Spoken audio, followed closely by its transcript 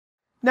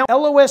Now,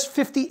 LOS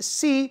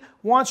 50C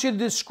wants you to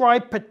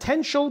describe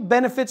potential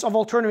benefits of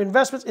alternative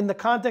investments in the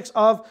context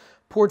of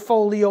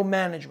portfolio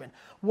management.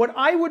 What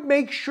I would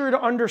make sure to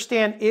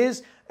understand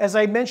is, as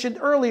I mentioned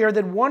earlier,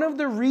 that one of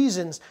the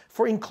reasons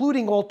for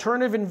including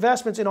alternative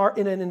investments in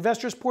an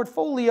investor's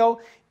portfolio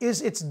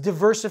is its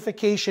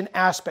diversification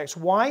aspects.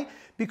 Why?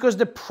 Because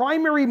the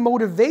primary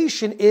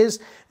motivation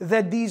is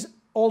that these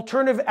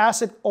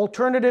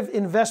alternative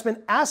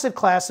investment asset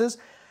classes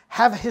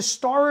have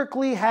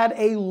historically had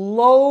a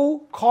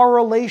low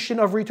correlation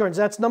of returns.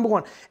 That's number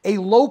one, a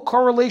low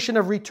correlation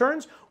of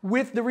returns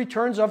with the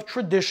returns of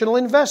traditional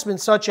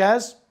investments such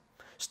as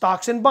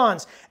stocks and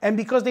bonds. And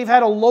because they've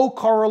had a low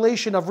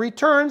correlation of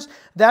returns,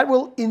 that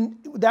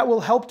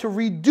will help to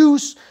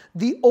reduce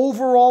the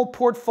overall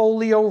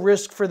portfolio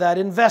risk for that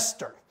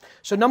investor.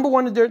 So number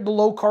one, the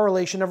low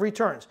correlation of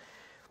returns.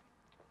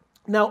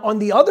 Now, on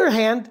the other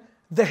hand,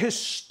 the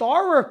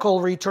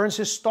historical returns,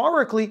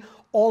 historically,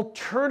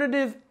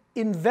 alternative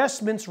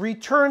investments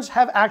returns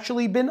have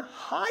actually been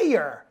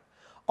higher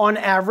on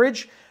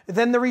average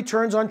than the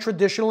returns on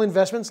traditional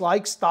investments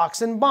like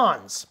stocks and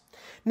bonds.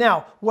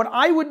 Now, what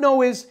I would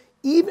know is,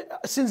 even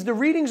since the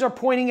readings are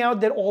pointing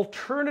out that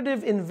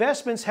alternative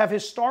investments have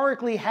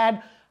historically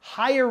had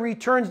higher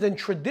returns than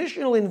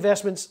traditional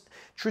investments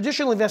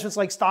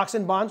like stocks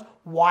and bonds,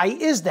 why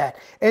is that?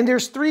 And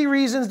there's three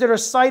reasons that are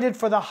cited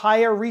for the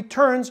higher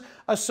returns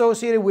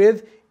associated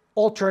with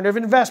alternative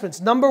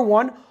investments. Number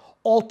one,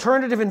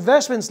 alternative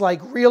investments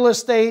like real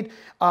estate,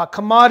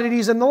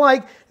 commodities, and the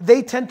like,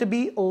 they tend to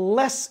be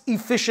less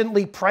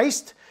efficiently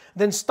priced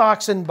than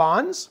stocks and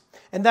bonds.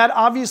 And that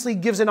obviously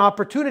gives an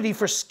opportunity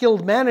for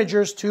skilled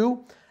managers to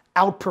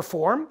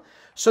outperform.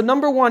 So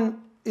number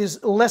one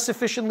is less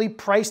efficiently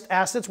priced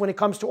assets when it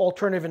comes to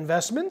alternative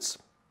investments.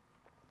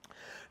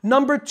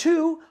 Number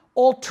two,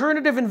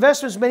 alternative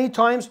investments many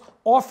times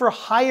offer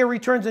higher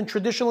returns than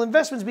traditional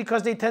investments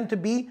because they tend to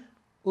be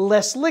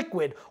less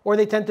liquid, or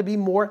they tend to be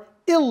more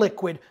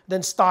illiquid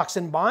than stocks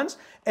and bonds.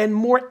 And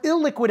more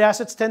illiquid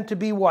assets tend to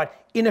be what?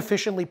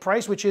 Inefficiently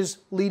priced, which is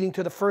leading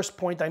to the first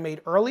point I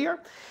made earlier.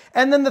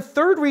 And then the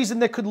third reason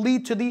that could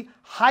lead to the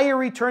higher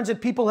returns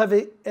that people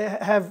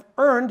have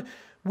earned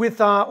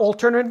with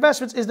alternative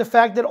investments is the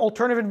fact that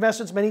alternative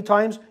investments many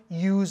times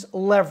use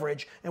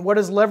leverage. And what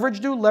does leverage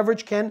do?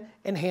 Leverage can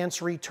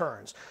enhance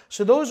returns.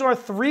 So those are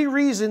three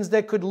reasons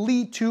that could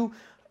lead to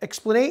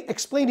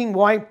explaining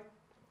why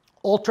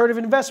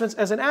alternative investments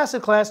as an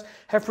asset class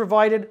have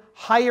provided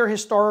higher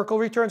historical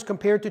returns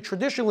compared to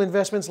traditional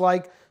investments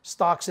like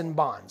stocks and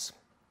bonds.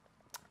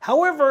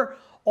 However,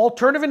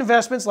 alternative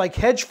investments like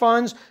hedge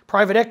funds,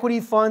 private equity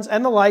funds,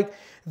 and the like,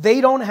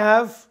 they're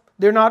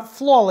not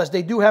flawless.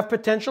 They do have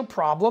potential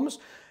problems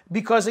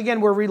because,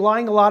 again, we're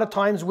relying a lot of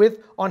times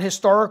on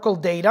historical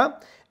data,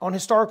 on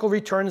historical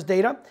returns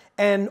data,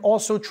 and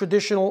also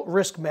traditional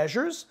risk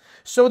measures.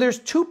 So there's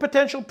two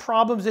potential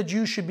problems that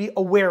you should be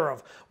aware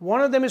of.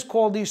 One of them is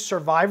called the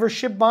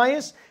survivorship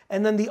bias,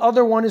 and then the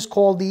other one is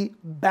called the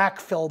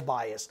backfill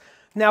bias.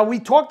 Now, we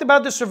talked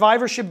about the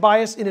survivorship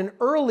bias in an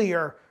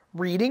earlier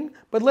reading,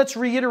 but let's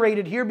reiterate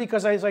it here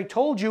because, as I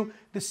told you,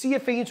 the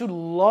CFA Institute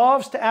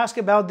loves to ask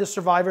about the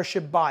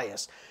survivorship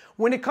bias.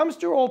 When it comes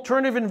to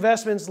alternative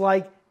investments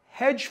like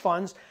hedge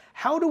funds,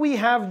 how do we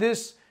have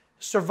this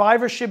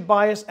survivorship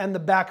bias and the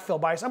backfill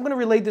bias? I'm going to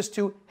relate this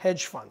to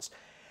hedge funds.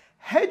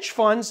 Hedge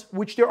funds,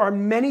 which there are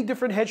many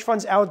different hedge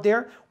funds out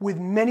there with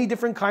many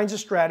different kinds of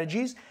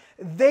strategies,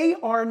 they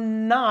are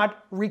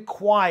not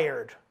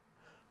required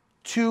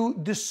to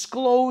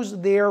disclose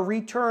their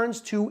returns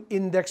to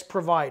index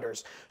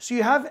providers. So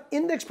you have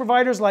index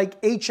providers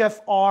like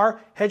HFR,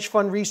 Hedge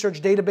Fund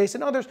Research Database,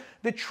 and others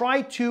that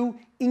try to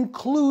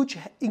include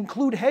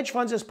hedge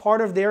funds as part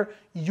of their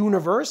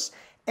universe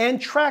and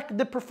track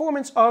the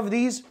performance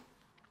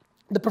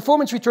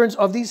returns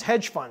of these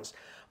hedge funds.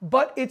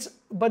 But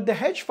the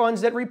hedge funds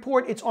that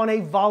report, it's on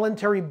a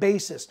voluntary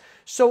basis.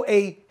 So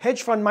a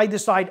hedge fund might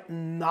decide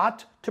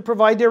not to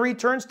provide their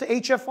returns to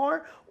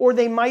HFR, or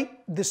they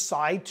might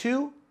decide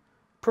to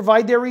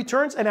provide their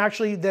returns and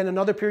actually then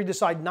another period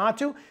decide not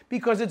to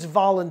because it's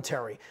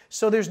voluntary.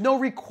 So there's no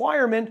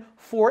requirement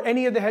for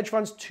any of the hedge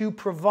funds to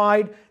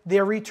provide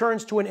their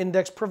returns to an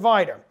index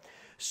provider.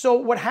 So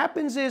what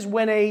happens is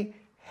when a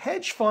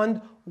hedge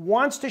fund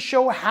wants to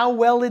show how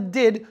well it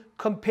did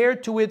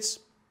compared to its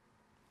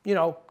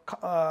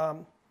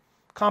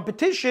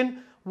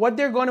competition, what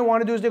they're going to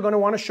want to do is they're going to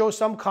want to show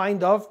some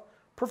kind of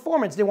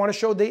performance. They want to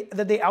show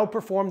that they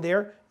outperform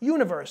their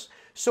universe.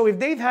 So if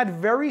they've had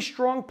very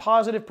strong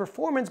positive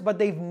performance, but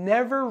they've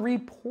never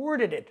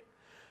reported it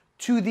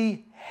to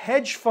the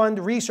hedge fund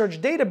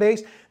research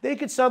database, they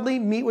could suddenly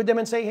meet with them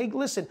and say, hey,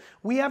 listen,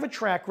 we have a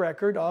track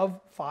record of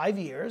 5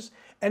 years,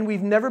 and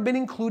we've never been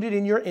included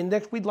in your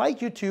index. We'd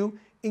like you to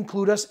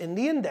include us in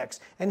the index.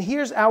 And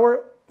here's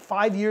our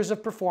 5 years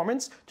of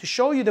performance to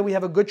show you that we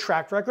have a good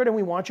track record, and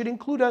we want you to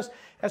include us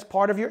as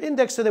part of your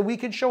index so that we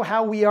can show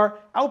how we are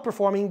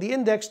outperforming the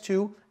index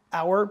to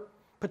our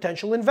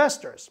potential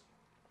investors.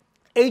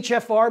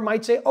 HFR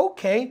might say,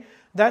 okay,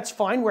 that's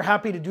fine. We're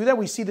happy to do that.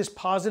 We see this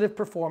positive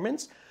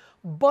performance,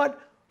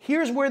 but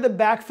Here's where the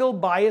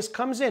backfill bias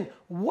comes in.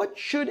 What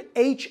should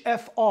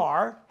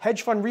HFR,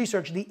 hedge fund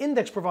research, the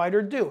index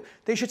provider, do?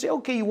 They should say,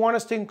 okay, you want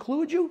us to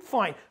include you?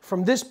 Fine.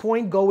 From this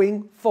point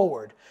going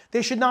forward.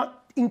 They should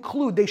not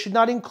include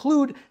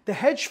the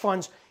hedge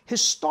fund's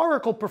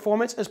historical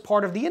performance as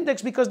part of the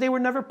index because they were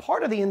never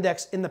part of the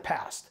index in the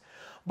past.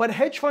 But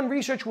hedge fund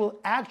research will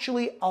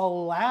actually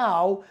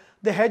allow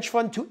the hedge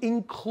fund to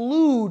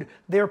include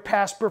their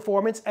past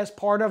performance as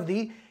part of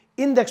the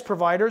index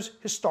provider's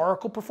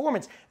historical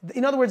performance.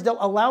 In other words, they'll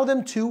allow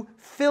them to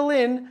fill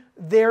in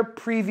their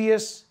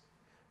previous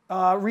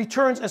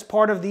returns as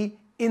part of the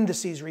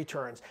indices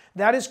returns.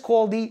 That is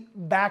called the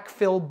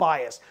backfill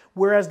bias.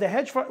 Whereas the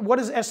hedge fund, what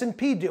does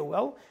S&P do?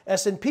 Well,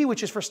 S&P,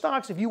 which is for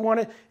stocks, if you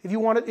want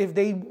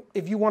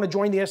to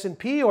join the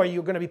S&P or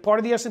you're going to be part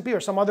of the S&P or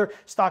some other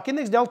stock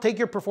index, they'll take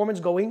your performance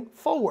going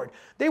forward.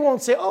 They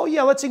won't say, oh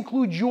yeah, let's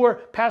include your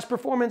past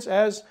performance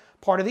as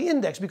part of the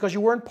index because you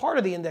weren't part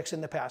of the index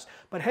in the past.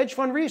 But hedge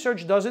fund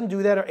research doesn't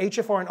do that, or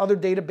HFR and other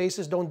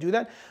databases don't do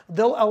that.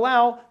 They'll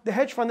allow the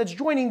hedge fund that's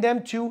joining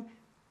them to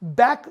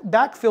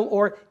backfill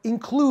or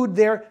include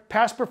their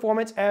past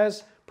performance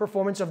as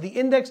performance of the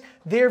index,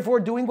 therefore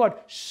doing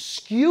what?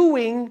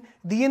 Skewing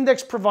the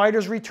index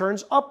provider's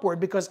returns upward,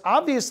 because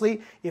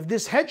obviously if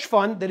this hedge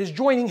fund that is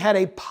joining had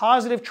a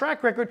positive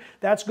track record,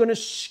 that's going to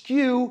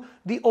skew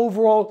the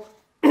overall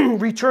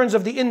returns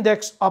of the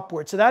index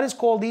upward. So that is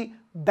called the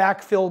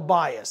backfill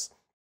bias.